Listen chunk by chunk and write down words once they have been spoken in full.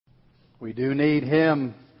We do need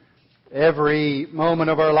Him every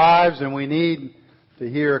moment of our lives, and we need to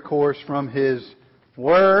hear, of course, from His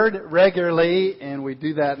Word regularly, and we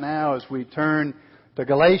do that now as we turn to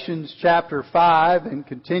Galatians chapter 5 and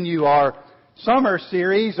continue our summer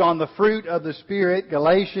series on the fruit of the Spirit.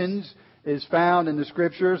 Galatians is found in the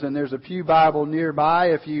Scriptures, and there's a pew Bible nearby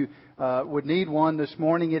if you would need one this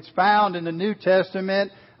morning. It's found in the New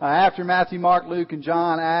Testament after Matthew, Mark, Luke, and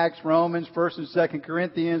John, Acts, Romans, 1st and 2nd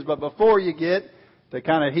Corinthians. But before you get to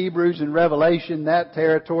kind of Hebrews and Revelation, that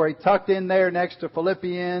territory, tucked in there next to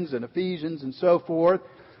Philippians and Ephesians and so forth,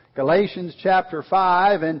 Galatians chapter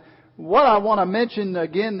 5. And what I want to mention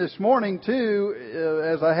again this morning too,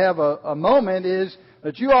 as I have a moment, is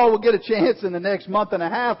that you all will get a chance in the next month and a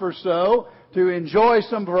half or so to enjoy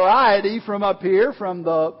some variety from up here, from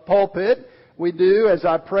the pulpit. We do, as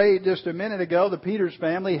I prayed just a minute ago, the Peters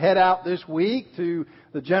family head out this week to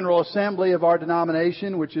the General Assembly of our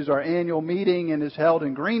denomination, which is our annual meeting and is held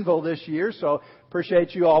in Greenville this year. So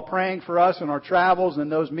appreciate you all praying for us in our travels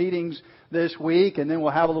and those meetings this week. And then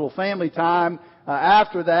we'll have a little family time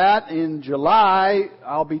after that. In July,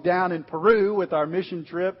 I'll be down in Peru with our mission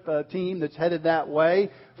trip team that's headed that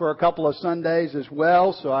way for a couple of Sundays as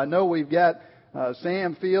well. So I know we've got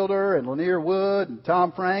Sam Fielder and Lanier Wood and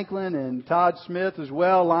Tom Franklin and Todd Smith as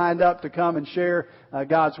well lined up to come and share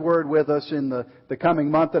God's Word with us in the coming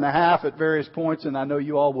month and a half at various points, and I know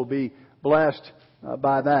you all will be blessed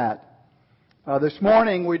by that. This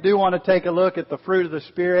morning we do want to take a look at the fruit of the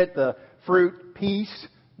Spirit, the fruit peace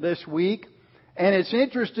this week. And it's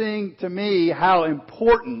interesting to me how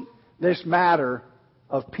important this matter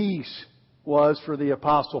of peace was for the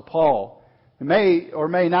Apostle Paul. You may or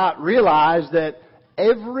may not realize that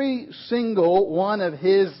every single one of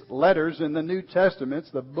his letters in the New Testament,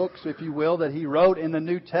 the books, if you will, that he wrote in the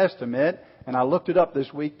New Testament, and I looked it up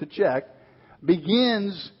this week to check,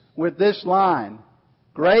 begins with this line: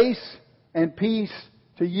 grace and peace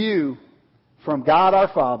to you from God our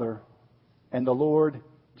Father and the Lord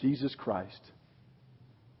Jesus Christ.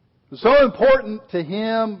 It was so important to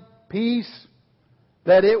him, peace,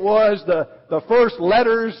 that it was the first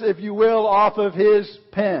letters, if you will, off of his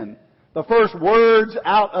pen. The first words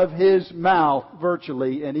out of his mouth,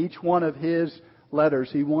 virtually, in each one of his letters.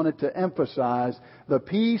 He wanted to emphasize the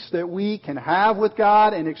peace that we can have with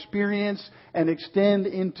God and experience and extend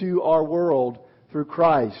into our world through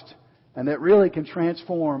Christ. And that really can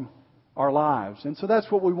transform our lives. And so that's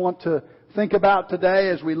what we want to think about today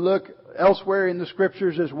as we look elsewhere in the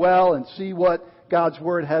Scriptures as well and see what God's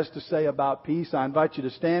Word has to say about peace. I invite you to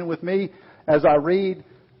stand with me as I read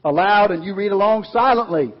aloud and you read along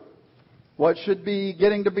silently what should be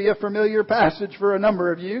getting to be a familiar passage for a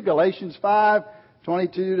number of you. Galatians 5,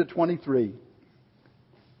 22 to 23.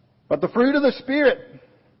 But the fruit of the Spirit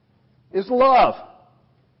is love,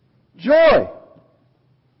 joy,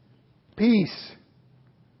 peace,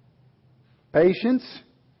 patience,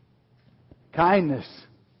 kindness,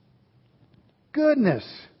 goodness,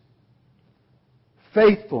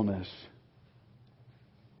 faithfulness,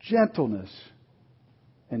 gentleness,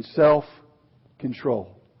 and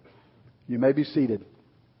self-control. You may be seated,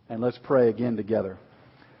 and let's pray again together.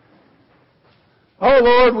 Oh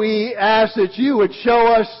Lord, we ask that you would show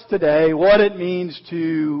us today what it means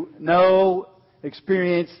to know,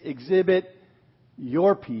 experience, exhibit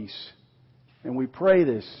your peace. And we pray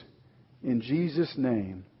this in Jesus'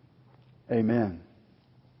 name. Amen.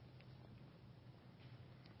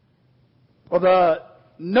 Well, the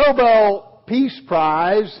Nobel Peace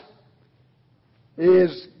Prize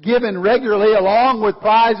is given regularly along with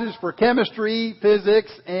prizes for chemistry,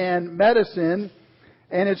 physics, and medicine.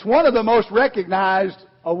 And it's one of the most recognized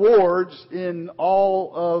awards in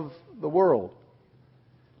all of the world.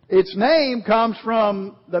 Its name comes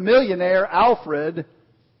from the millionaire Alfred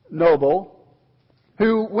Nobel,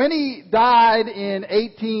 who, when he died in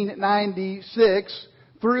 1896,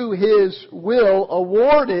 through his will,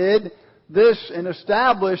 awarded this and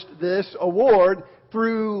established this award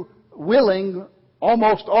through willing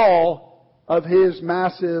almost all of his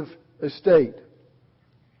massive estate.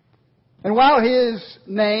 And while his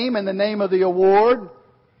name and the name of the award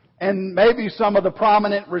and maybe some of the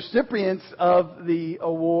prominent recipients of the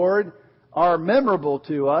award are memorable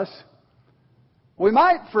to us, we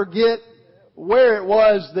might forget where it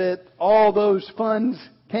was that all those funds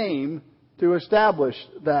came to establish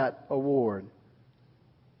that award.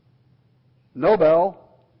 Nobel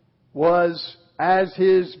was, as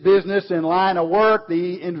his business and line of work,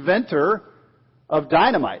 the inventor of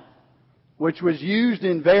dynamite, which was used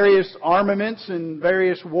in various armaments and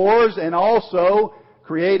various wars, and also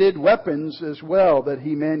created weapons as well that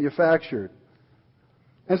he manufactured.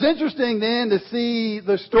 It's interesting then to see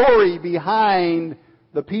the story behind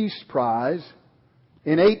the Peace Prize.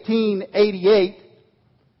 In 1888,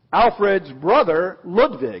 Alfred's brother,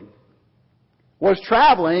 Ludwig, was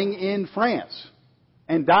traveling in France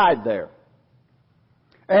and died there.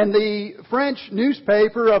 And the French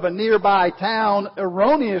newspaper of a nearby town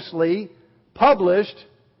erroneously published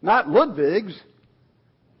not Ludwig's,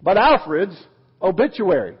 but Alfred's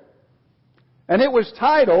obituary. And it was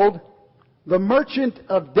titled, "The Merchant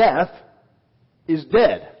of Death is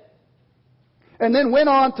Dead." And then went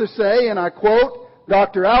on to say, and I quote,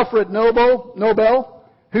 Dr. Alfred Nobel,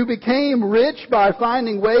 who became rich by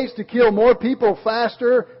finding ways to kill more people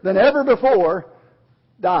faster than ever before,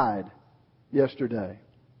 died yesterday.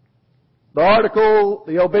 The article,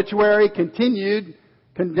 the obituary, continued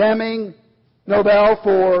condemning Nobel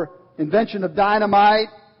for invention of dynamite,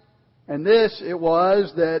 and this it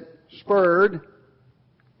was that spurred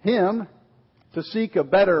him to seek a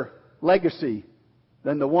better legacy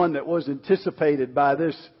than the one that was anticipated by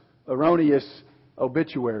this erroneous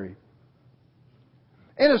obituary.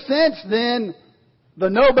 In a sense, then, the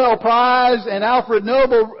Nobel Prize and Alfred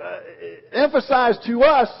Nobel emphasize to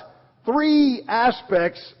us three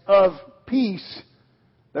aspects of peace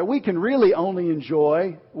that we can really only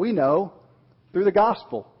enjoy, we know, through the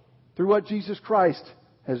gospel, through what Jesus Christ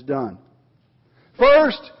has done.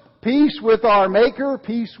 First, peace with our Maker,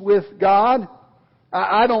 peace with God.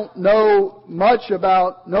 I don't know much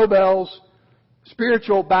about Nobel's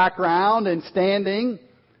spiritual background and standing,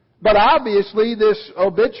 but obviously this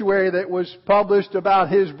obituary that was published about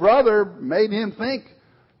his brother made him think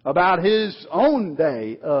about his own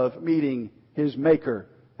day of meeting his Maker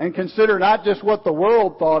and consider not just what the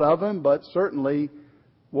world thought of him, but certainly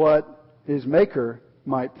what his Maker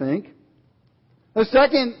might think. The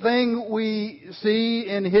second thing we see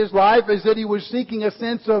in his life is that he was seeking a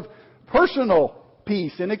sense of personal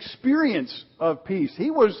peace, an experience of peace.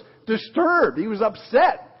 He was disturbed. He was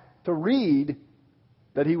upset to read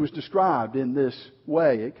that he was described in this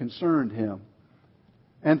way. It concerned him.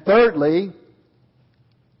 And thirdly,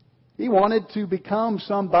 he wanted to become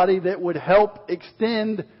somebody that would help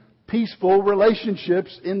extend peaceful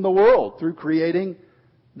relationships in the world through creating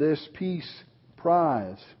this Peace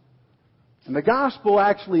Prize. And the gospel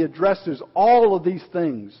actually addresses all of these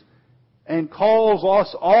things and calls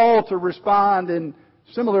us all to respond in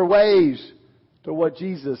similar ways to what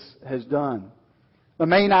Jesus has done. The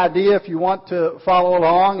main idea, if you want to follow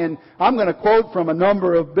along, and I'm going to quote from a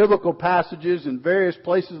number of biblical passages in various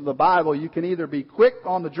places of the Bible. You can either be quick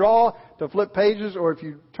on the draw to flip pages, or if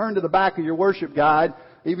you turn to the back of your worship guide,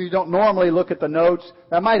 even if you don't normally look at the notes,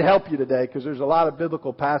 that might help you today, because there's a lot of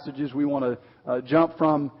biblical passages we want to jump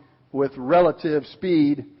from with relative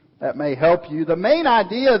speed that may help you. The main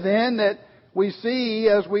idea then that we see,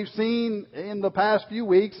 as we've seen in the past few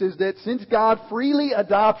weeks, is that since God freely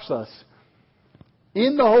adopts us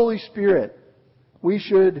in the Holy Spirit, we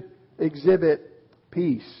should exhibit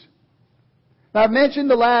peace. Now, I've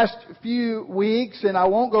mentioned the last few weeks, and I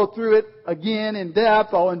won't go through it again in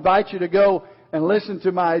depth. I'll invite you to go and listen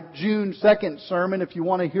to my June 2nd sermon if you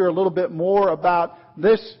want to hear a little bit more about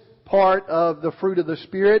this part of the fruit of the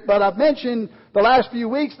Spirit. But I've mentioned the last few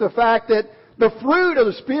weeks the fact that the fruit of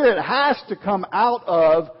the Spirit has to come out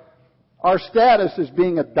of our status as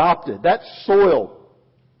being adopted. That soil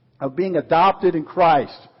of being adopted in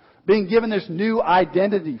Christ, being given this new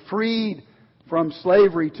identity, freed from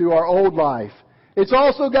slavery to our old life. It's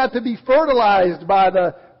also got to be fertilized by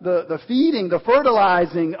the feeding, the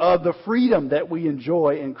fertilizing of the freedom that we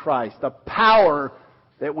enjoy in Christ, the power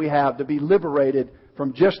that we have to be liberated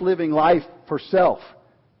from just living life for self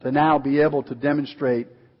to now be able to demonstrate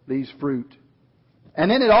these fruit. And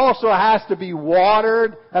then it also has to be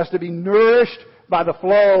watered, has to be nourished by the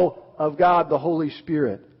flow of God, the Holy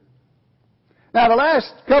Spirit. Now, the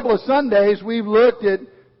last couple of Sundays, we've looked at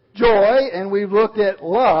joy and we've looked at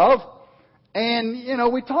love. And,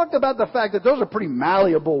 we talked about the fact that those are pretty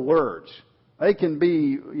malleable words. They can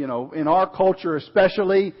be, in our culture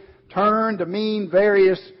especially, turned to mean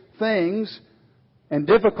various things and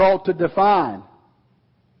difficult to define.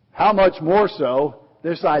 How much more so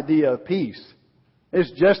this idea of peace?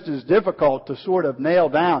 It's just as difficult to sort of nail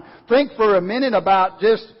down. Think for a minute about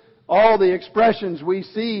just all the expressions we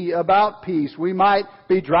see about peace. We might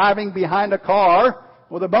be driving behind a car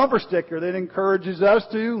with a bumper sticker that encourages us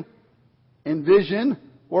to envision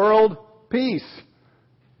world peace.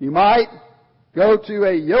 You might go to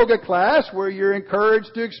a yoga class where you're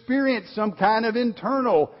encouraged to experience some kind of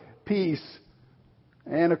internal peace.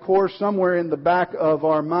 And of course, somewhere in the back of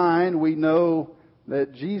our mind, we know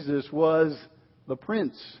that Jesus was the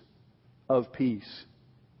Prince of Peace.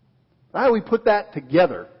 How do we put that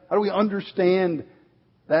together? How do we understand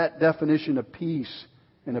that definition of peace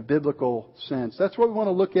in a biblical sense? That's what we want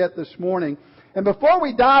to look at this morning. And before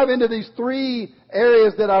we dive into these three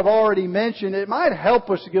areas that I've already mentioned, it might help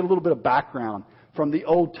us to get a little bit of background from the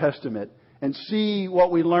Old Testament and see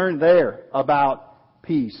what we learned there about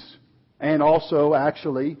peace and also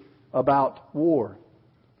actually about war.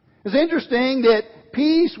 It's interesting that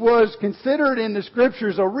peace was considered in the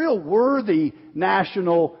Scriptures a real worthy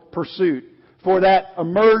national pursuit for that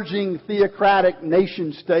emerging theocratic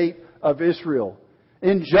nation state of Israel.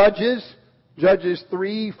 In Judges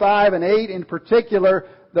 3, 5, and 8 in particular,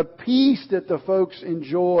 the peace that the folks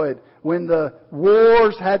enjoyed when the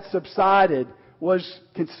wars had subsided was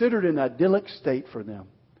considered an idyllic state for them.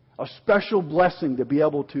 A special blessing to be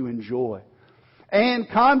able to enjoy. And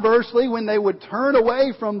conversely, when they would turn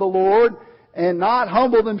away from the Lord and not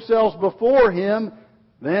humble themselves before Him,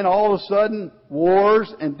 then all of a sudden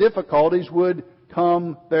wars and difficulties would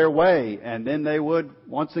come their way. And then they would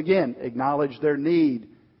once again acknowledge their need,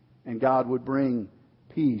 and God would bring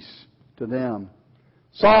peace to them.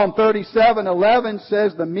 Psalm 37:11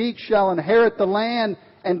 says, "The meek shall inherit the land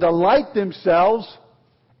and delight themselves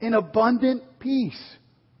in abundant peace."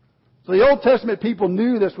 So the Old Testament people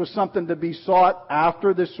knew this was something to be sought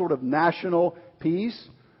after, this sort of national peace.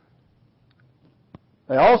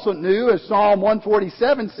 They also knew, as Psalm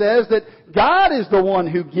 147 says, that God is the one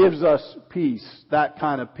who gives us peace, that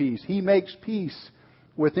kind of peace. He makes peace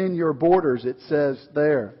within your borders, it says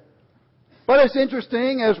there. But it's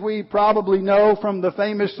interesting, as we probably know from the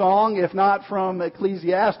famous song, if not from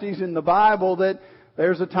Ecclesiastes in the Bible, that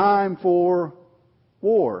there's a time for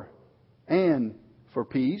war and for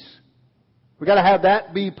peace. We've got to have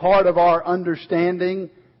that be part of our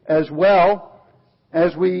understanding as well.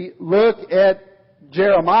 As we look at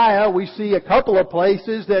Jeremiah, we see a couple of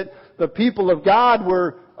places that the people of God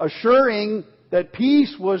were assuring that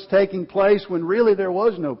peace was taking place when really there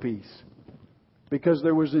was no peace. Because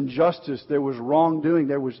there was injustice, there was wrongdoing,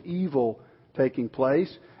 there was evil taking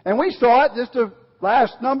place. And we saw it just the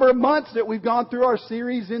last number of months that we've gone through our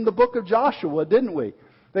series in the book of Joshua, didn't we?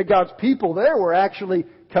 That God's people there were actually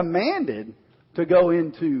commanded to go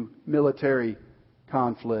into military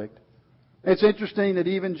conflict. It's interesting that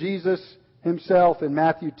even Jesus Himself in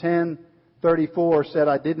Matthew 10:34 said,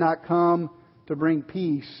 "I did not come to bring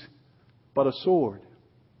peace, but a sword."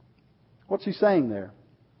 What's He saying there?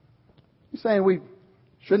 He's saying we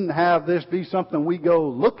shouldn't have this be something we go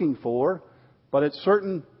looking for, but at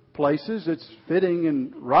certain places it's fitting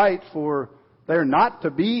and right for there not to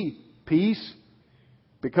be peace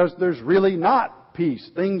because there's really not peace.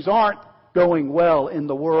 Things aren't going well in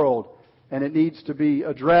the world, and it needs to be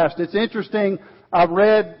addressed. It's interesting, I've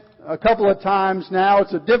read a couple of times now,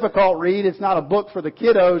 it's a difficult read, it's not a book for the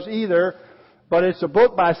kiddos either, but it's a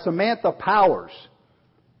book by Samantha Powers,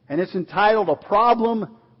 and it's entitled A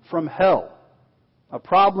Problem from Hell. A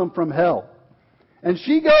Problem from Hell. And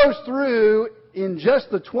she goes through, in just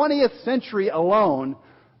the 20th century alone,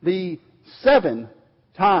 the 7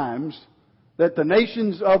 times that the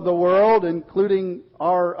nations of the world, including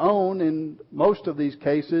our own in most of these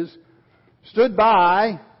cases, stood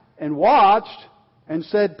by and watched and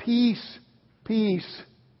said, "Peace, peace,"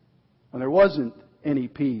 when there wasn't any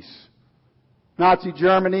peace. Nazi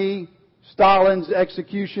Germany, Stalin's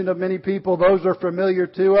execution of many people, those are familiar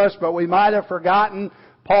to us, but we might have forgotten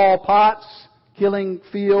Pol Pot's killing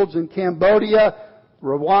fields in Cambodia,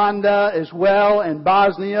 Rwanda as well, and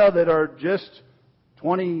Bosnia that are just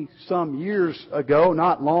 20-some years ago,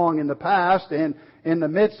 not long in the past. And in the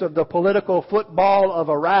midst of the political football of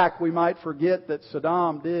Iraq, we might forget that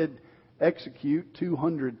Saddam did execute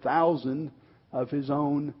 200,000 of his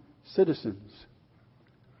own citizens.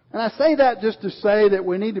 And I say that just to say that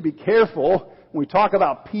we need to be careful when we talk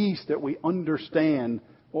about peace, that we understand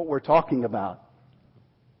what we're talking about.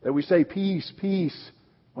 That we say peace, peace,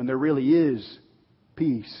 when there really is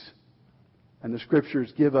peace. And the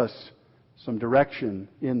Scriptures give us some direction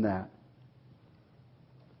in that.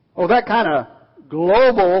 Well, that kind of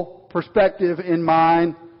global perspective in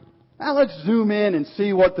mind, now let's zoom in and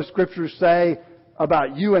see what the Scriptures say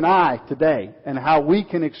about you and I today and how we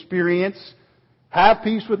can have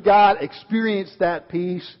peace with God, experience that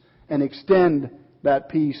peace, and extend that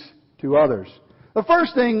peace to others. The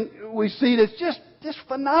first thing we see that's just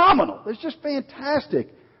phenomenal, it's just fantastic,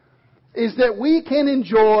 is that we can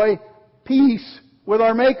enjoy peace with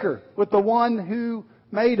our Maker, with the one who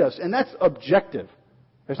made us. And that's objective.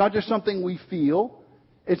 It's not just something we feel.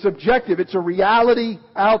 It's objective. It's a reality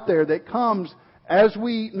out there that comes, as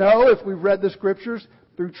we know, if we've read the Scriptures,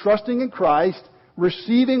 through trusting in Christ,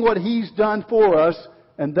 receiving what He's done for us,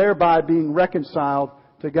 and thereby being reconciled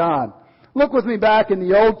to God. Look with me back in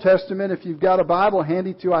the Old Testament, if you've got a Bible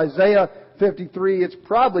handy, to Isaiah 53. It's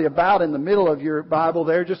probably about in the middle of your Bible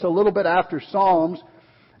there, just a little bit after Psalms.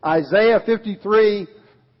 Isaiah 53,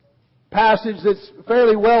 passage that's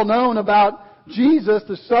fairly well known about Jesus,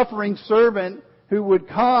 the suffering servant who would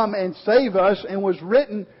come and save us, and was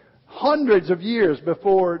written hundreds of years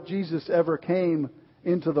before Jesus ever came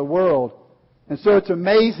into the world. And so it's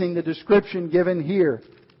amazing the description given here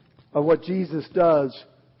of what Jesus does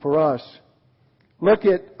for us. Look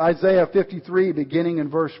at Isaiah 53, beginning in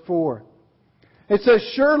verse 4. It says,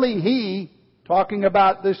 "Surely He," talking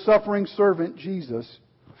about this suffering servant Jesus,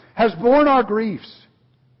 "has borne our griefs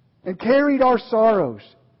and carried our sorrows.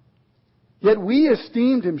 Yet we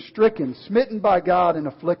esteemed Him stricken, smitten by God, and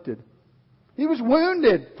afflicted. He was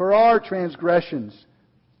wounded for our transgressions,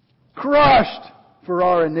 crushed for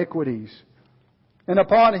our iniquities. And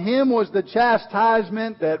upon Him was the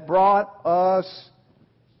chastisement that brought us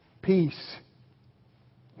peace.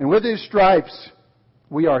 And with His stripes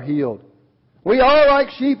we are healed. We all like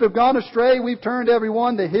sheep have gone astray. We've turned every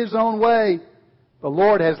one to his own way. The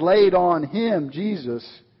Lord has laid on Him,"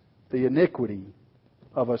 Jesus, "the iniquity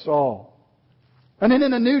of us all." And then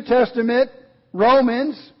in the New Testament,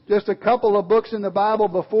 Romans, just a couple of books in the Bible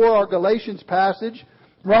before our Galatians passage,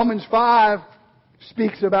 Romans 5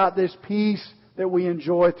 speaks about this peace that we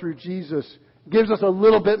enjoy through Jesus. Gives us a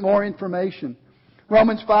little bit more information.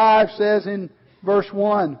 Romans 5 says in verse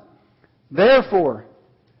 1, "Therefore,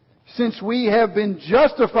 since we have been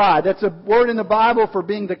justified," that's a word in the Bible for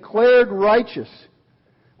being declared righteous.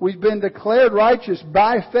 We've been declared righteous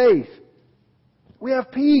by faith. We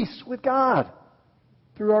have peace with God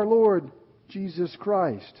through our Lord Jesus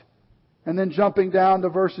Christ. And then jumping down to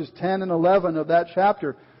verses 10 and 11 of that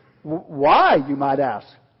chapter. Why, you might ask?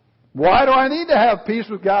 Why do I need to have peace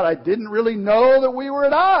with God? I didn't really know that we were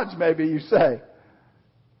at odds, maybe you say.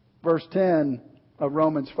 Verse 10 of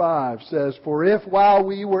Romans 5 says, "For if while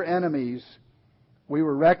we were enemies, we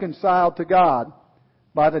were reconciled to God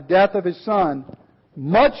by the death of His Son,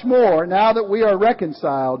 much more, now that we are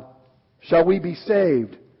reconciled, shall we be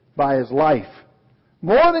saved by His life.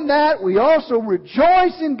 More than that, we also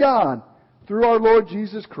rejoice in God through our Lord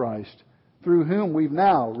Jesus Christ, through whom we've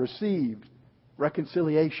now received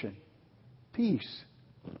reconciliation." Peace.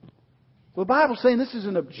 Well, the Bible's saying this is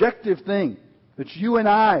an objective thing that you and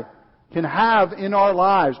I can have in our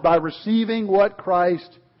lives by receiving what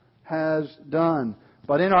Christ has done.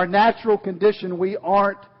 But in our natural condition, we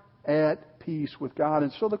aren't at peace with God.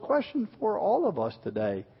 And so the question for all of us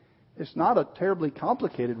today, it's not a terribly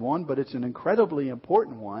complicated one, but it's an incredibly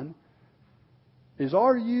important one, is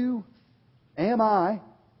am I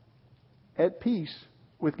at peace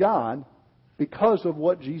with God because of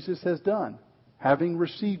what Jesus has done, having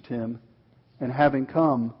received Him and having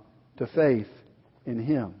come to faith in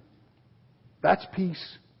Him? That's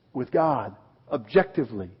peace with God.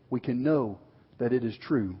 Objectively, we can know that it is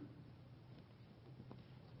true.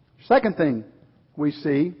 Second thing we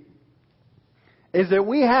see is that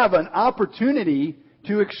we have an opportunity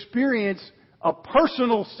to experience a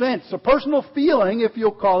personal sense, a personal feeling, if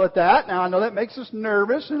you'll call it that. Now, I know that makes us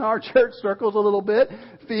nervous in our church circles a little bit,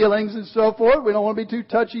 feelings and so forth. We don't want to be too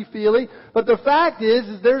touchy-feely. But the fact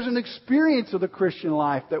is there's an experience of the Christian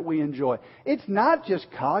life that we enjoy. It's not just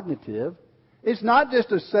cognitive. It's not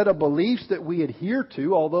just a set of beliefs that we adhere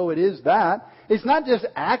to, although it is that. It's not just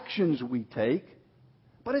actions we take.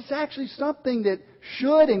 But it's actually something that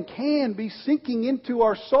should and can be sinking into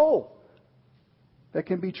our soul, that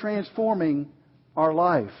can be transforming our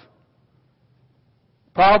life.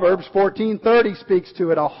 Proverbs 14:30 speaks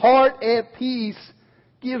to it. "A heart at peace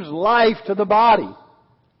gives life to the body."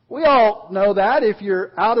 We all know that. If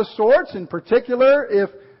you're out of sorts, in particular,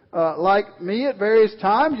 if like me at various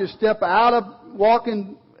times, you step out of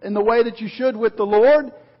walking in the way that you should with the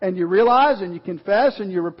Lord, and you realize and you confess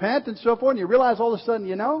and you repent and so forth, and you realize all of a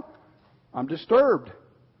sudden, I'm disturbed.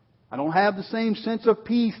 I don't have the same sense of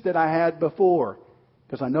peace that I had before,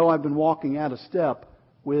 because I know I've been walking out of step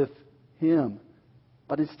with Him.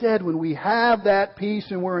 But instead, when we have that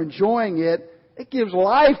peace and we're enjoying it, it gives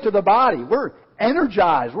life to the body. We're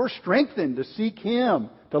energized. We're strengthened to seek Him,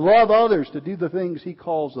 to love others, to do the things He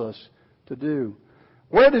calls us to do.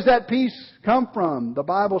 Where does that peace come from? The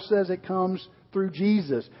Bible says it comes through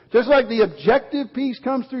Jesus. Just like the objective peace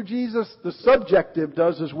comes through Jesus, the subjective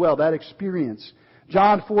does as well, that experience.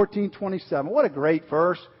 John 14:27. What a great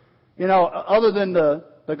verse. Other than the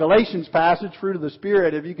Galatians passage, fruit of the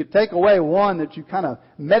Spirit, if you could take away one that you kind of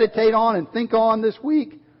meditate on and think on this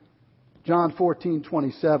week, John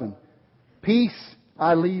 14:27. "Peace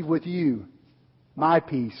I leave with you. My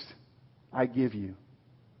peace I give you.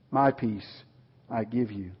 My peace I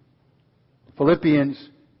give you." Philippians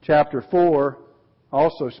chapter 4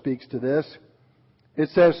 also speaks to this. It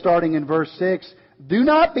says, starting in verse 6, do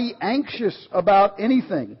not be anxious about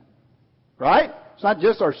anything. Right? It's not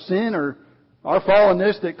just our sin or our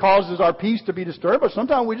fallenness that causes our peace to be disturbed, but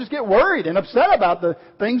sometimes we just get worried and upset about the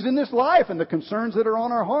things in this life and the concerns that are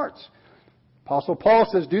on our hearts. Apostle Paul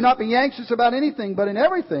says, do not be anxious about anything, but in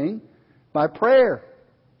everything, by prayer,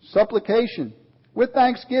 supplication, with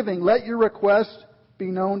thanksgiving, let your requests be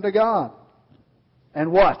known to God.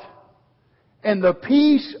 And what? And the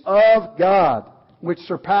peace of God, which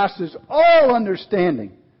surpasses all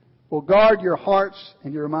understanding, will guard your hearts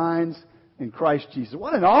and your minds in Christ Jesus.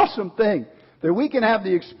 What an awesome thing that we can have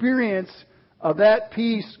the experience of that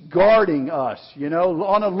peace guarding us,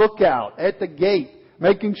 on a lookout at the gate,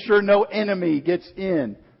 making sure no enemy gets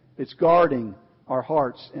in. It's guarding our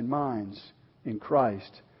hearts and minds in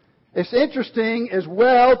Christ. It's interesting as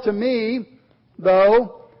well to me,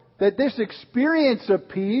 though, that this experience of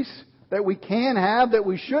peace that we can have, that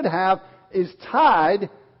we should have, is tied,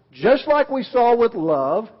 just like we saw with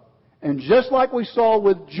love, and just like we saw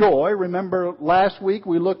with joy. Remember last week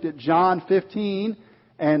we looked at John 15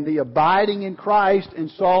 and the abiding in Christ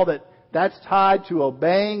and saw that that's tied to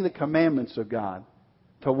obeying the commandments of God,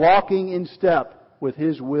 to walking in step with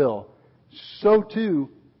His will. So too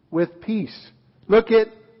with peace. Look at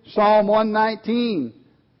Psalm 119,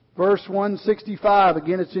 verse 165.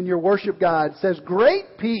 Again, it's in your worship guide. It says,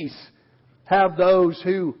 great peace have those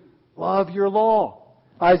who love your law.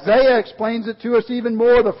 Isaiah explains it to us even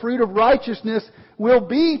more. The fruit of righteousness will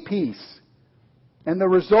be peace. And the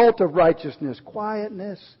result of righteousness,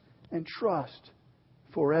 quietness and trust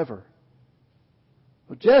forever.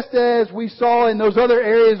 Well, just as we saw in those other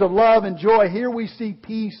areas of love and joy, here we see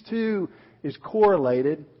peace too is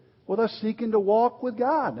correlated with us seeking to walk with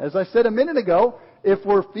God. As I said a minute ago, if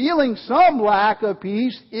we're feeling some lack of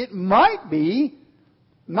peace, it might be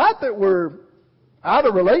not that we're out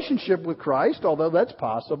of relationship with Christ, although that's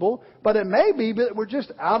possible, but it may be that we're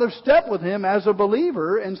just out of step with Him as a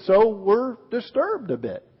believer, and so we're disturbed a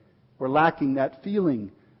bit. We're lacking that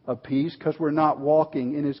feeling of peace because we're not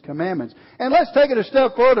walking in His commandments. And let's take it a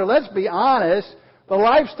step further. Let's be honest. The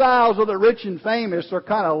lifestyles of the rich and famous are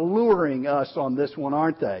kind of luring us on this one,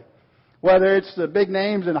 aren't they? Whether it's the big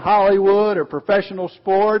names in Hollywood or professional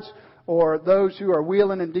sports, or those who are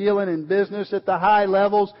wheeling and dealing in business at the high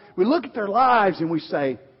levels, we look at their lives and we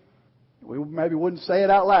say, we maybe wouldn't say it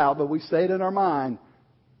out loud, but we say it in our mind,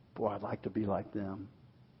 boy, I'd like to be like them.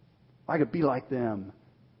 If I could be like them,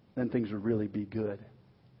 then things would really be good.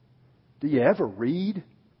 Do you ever read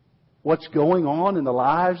what's going on in the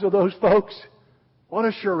lives of those folks? What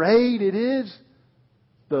a charade it is.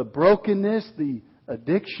 The brokenness, the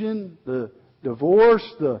addiction, the divorce,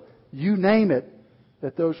 you name it,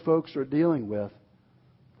 that those folks are dealing with.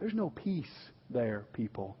 There's no peace there,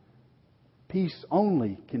 people. Peace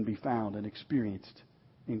only can be found and experienced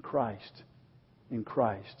in Christ. In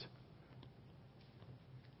Christ.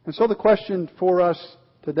 And so the question for us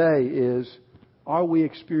today is, are we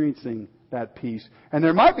experiencing that peace? And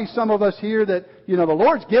there might be some of us here that, the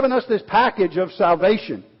Lord's given us this package of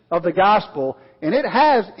salvation, of the gospel, and it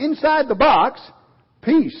has inside the box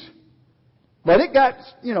peace. But it got,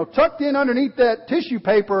 tucked in underneath that tissue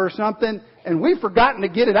paper or something, and we've forgotten to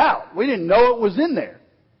get it out. We didn't know it was in there.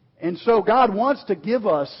 And so God wants to give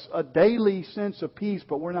us a daily sense of peace,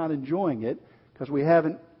 but we're not enjoying it because we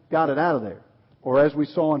haven't got it out of there. Or as we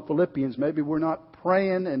saw in Philippians, maybe we're not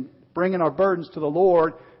praying and bringing our burdens to the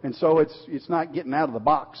Lord, and so it's not getting out of the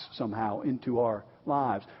box somehow into our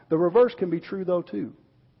lives. The reverse can be true, though, too.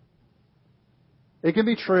 It can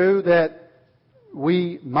be true that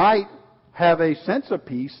we might have a sense of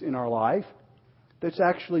peace in our life that's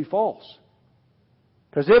actually false.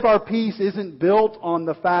 Because if our peace isn't built on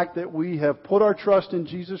the fact that we have put our trust in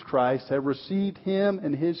Jesus Christ, have received Him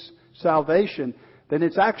and His salvation, then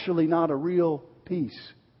it's actually not a real peace,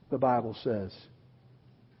 the Bible says.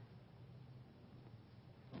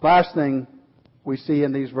 Last thing we see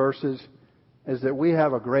in these verses is that we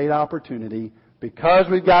have a great opportunity, because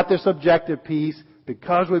we've got this objective peace,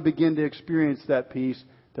 because we begin to experience that peace,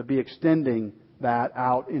 to be extending that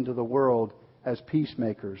out into the world as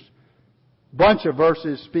peacemakers. Bunch of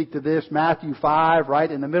verses speak to this. Matthew 5, right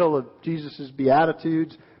in the middle of Jesus'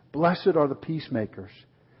 Beatitudes. Blessed are the peacemakers,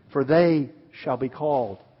 for they shall be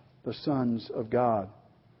called the sons of God.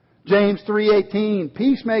 James 3:18,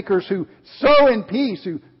 peacemakers who sow in peace,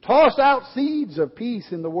 who toss out seeds of peace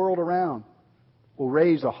in the world around, will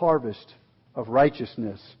raise a harvest of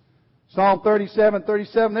righteousness. Psalm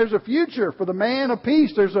 37:37, there's a future for the man of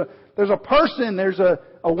peace. There's a person, there's a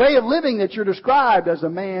way of living that you're described as a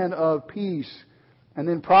man of peace. And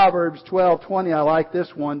then Proverbs 12:20, I like this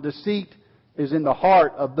one. Deceit is in the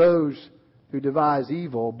heart of those who devise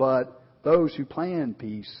evil, but those who plan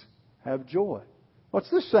peace have joy. What's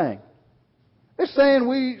this saying? It's saying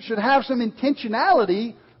we should have some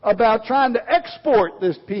intentionality about trying to export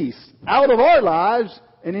this peace out of our lives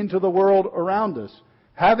and into the world around us.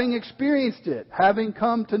 Having experienced it, having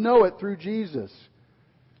come to know it through Jesus.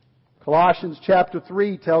 Colossians chapter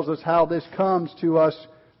 3 tells us how this comes to us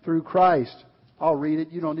through Christ. I'll read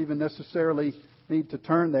it. You don't even necessarily need to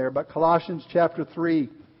turn there. But Colossians chapter 3,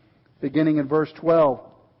 beginning in verse 12.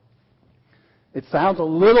 It sounds a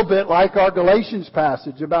little bit like our Galatians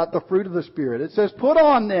passage about the fruit of the Spirit. It says, "Put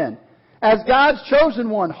on then, as God's chosen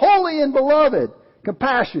one, holy and beloved,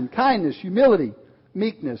 compassion, kindness, humility,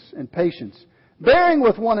 meekness, and patience, bearing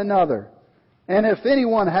with one another. And if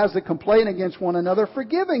anyone has a complaint against one another,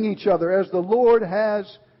 forgiving each other as the Lord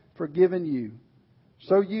has forgiven you.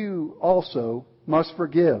 So you also must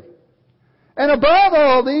forgive. And above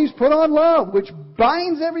all these, put on love, which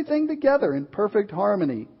binds everything together in perfect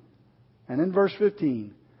harmony." And in verse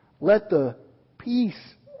 15, "Let the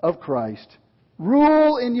peace of Christ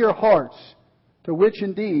rule in your hearts, to which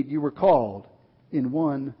indeed you were called in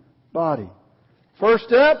one body." First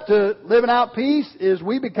step to living out peace is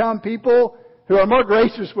we become people who are more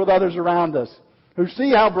gracious with others around us, who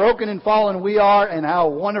see how broken and fallen we are and how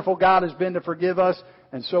wonderful God has been to forgive us,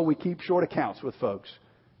 and so we keep short accounts with folks.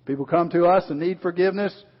 People come to us and need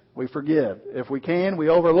forgiveness, we forgive. If we can, we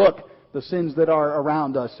overlook the sins that are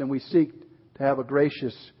around us, and we seek to have a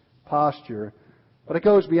gracious posture. But it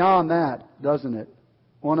goes beyond that, doesn't it?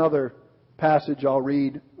 One other passage I'll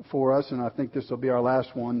read for us, and I think this will be our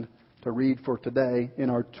last one to read for today in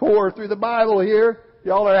our tour through the Bible here.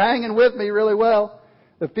 Y'all are hanging with me really well.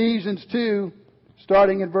 Ephesians 2,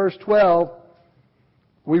 starting in verse 12.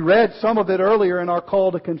 We read some of it earlier in our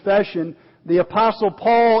call to confession. The Apostle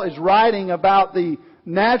Paul is writing about the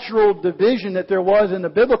natural division that there was in the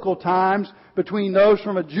biblical times between those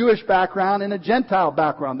from a Jewish background and a Gentile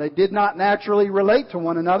background. They did not naturally relate to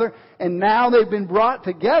one another, and now they've been brought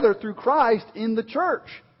together through Christ in the church.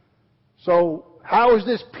 So how is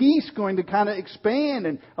this peace going to kind of expand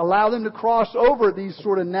and allow them to cross over these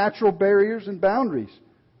sort of natural barriers and boundaries?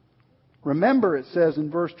 Remember, it says in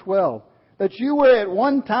verse 12, that you were at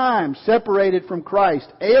one time separated from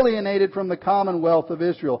Christ, alienated from the commonwealth of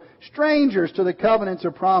Israel, strangers to the covenants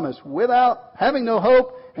of promise, without having no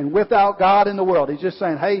hope and without God in the world. He's just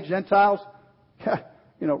saying, hey, Gentiles,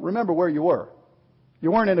 remember where you were.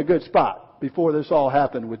 You weren't in a good spot before this all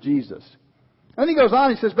happened with Jesus. And he goes on,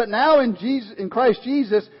 he says, but now in Christ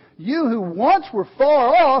Jesus, you who once were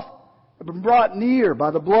far off have been brought near by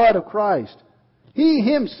the blood of Christ. He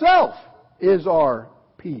Himself is our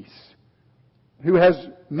peace, who has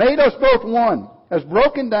made us both one, has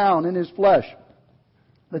broken down in His flesh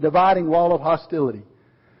the dividing wall of hostility,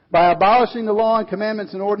 by abolishing the law and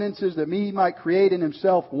commandments and ordinances, that He might create in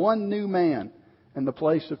Himself one new man in the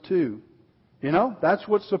place of two. That's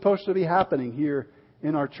what's supposed to be happening here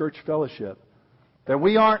in our church fellowship. That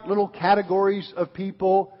we aren't little categories of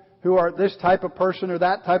people who are this type of person or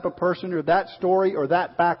that type of person or that story or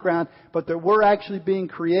that background, but that we're actually being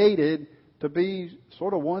created to be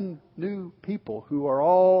sort of one new people who are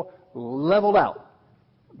all leveled out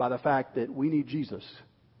by the fact that we need Jesus,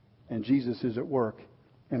 and Jesus is at work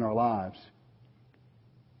in our lives.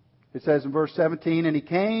 It says in verse 17, and He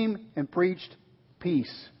came and preached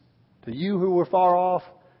peace to you who were far off,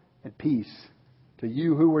 and peace to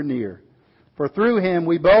you who were near. For through Him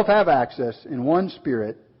we both have access in one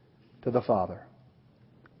Spirit to the Father.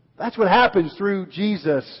 That's what happens through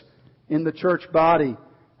Jesus in the church body.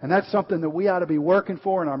 And that's something that we ought to be working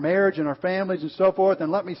for in our marriage and our families and so forth.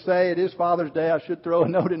 And let me say, it is Father's Day. I should throw a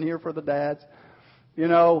note in here for the dads.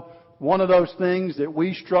 One of those things that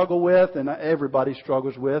we struggle with, and everybody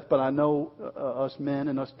struggles with, but I know us men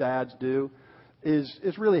and us dads do,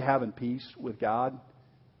 is really having peace with God.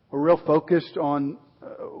 We're real focused on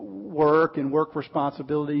work and work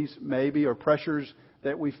responsibilities maybe, or pressures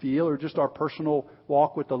that we feel, or just our personal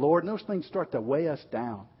walk with the Lord. And those things start to weigh us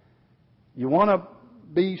down. You want to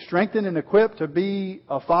be strengthened and equipped to be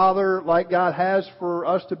a father like God has for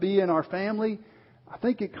us to be in our family. I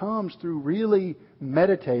think it comes through really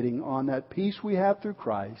meditating on that peace we have through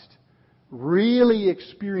Christ, really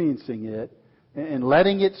experiencing it and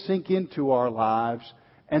letting it sink into our lives,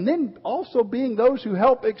 and then also being those who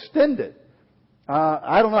help extend it.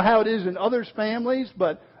 I don't know how it is in others' families,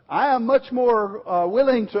 but I am much more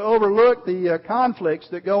willing to overlook the conflicts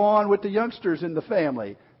that go on with the youngsters in the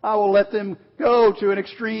family. I will let them go to an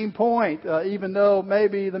extreme point, even though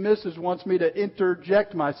maybe the missus wants me to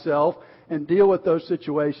interject myself and deal with those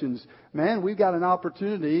situations, man, we've got an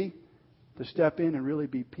opportunity to step in and really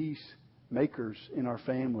be peacemakers in our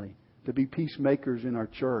family, to be peacemakers in our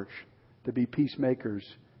church, to be peacemakers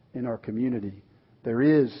in our community. There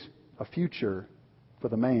is a future for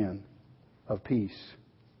the man of peace.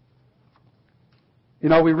 You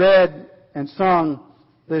know, we read and sung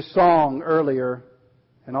this song earlier,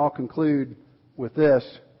 and I'll conclude with this.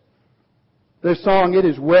 This song, "It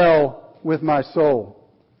Is Well With My Soul."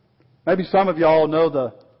 Maybe some of y'all know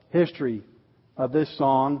the history of this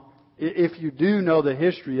song. If you do know the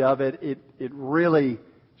history of it, it really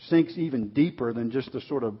sinks even deeper than just the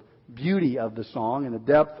sort of beauty of the song and the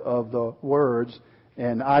depth of the words.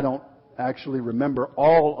 And I don't actually remember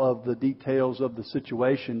all of the details of the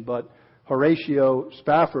situation, but Horatio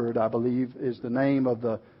Spafford, I believe, is the name of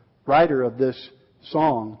the writer of this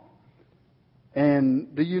song.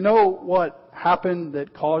 And do you know what happened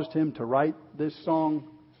that caused him to write this song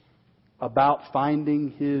about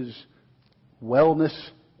finding his wellness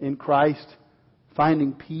in Christ,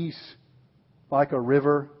 finding peace like a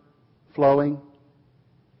river flowing?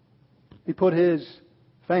 He put his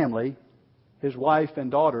family, his wife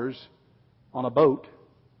and daughters, on a boat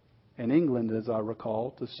in England, as I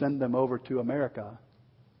recall, to send them over to America.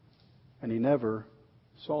 And he never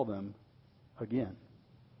saw them again.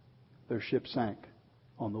 Their ship sank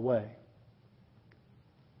on the way.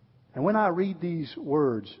 And when I read these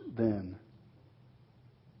words then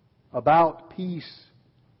about peace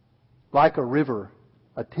like a river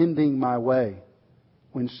attending my way,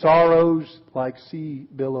 when sorrows like sea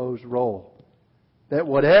billows roll, that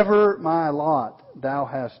whatever my lot thou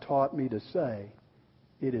hast taught me to say,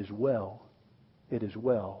 it is well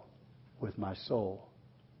with my soul.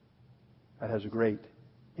 That has a great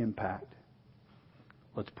impact.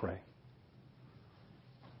 Let's pray.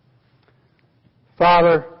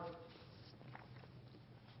 Father,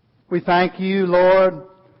 we thank you, Lord,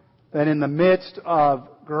 that in the midst of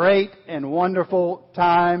great and wonderful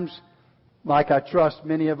times, like I trust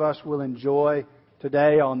many of us will enjoy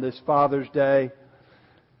today on this Father's Day,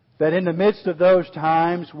 that in the midst of those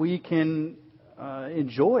times we can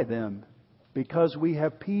enjoy them because we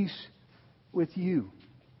have peace with you.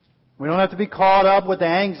 We don't have to be caught up with the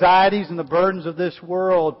anxieties and the burdens of this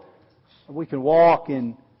world. We can walk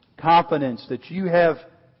in confidence that you have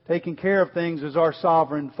taken care of things as our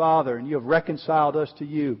sovereign Father, and you have reconciled us to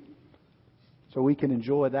you, so we can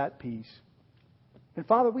enjoy that peace. And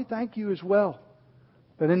Father, we thank you as well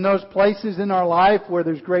that in those places in our life where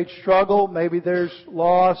there's great struggle, maybe there's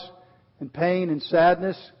loss and pain and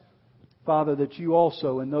sadness, Father, that you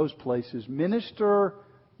also in those places minister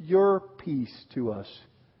your peace to us.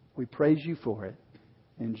 We praise you for it.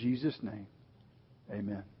 In Jesus' name,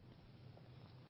 amen.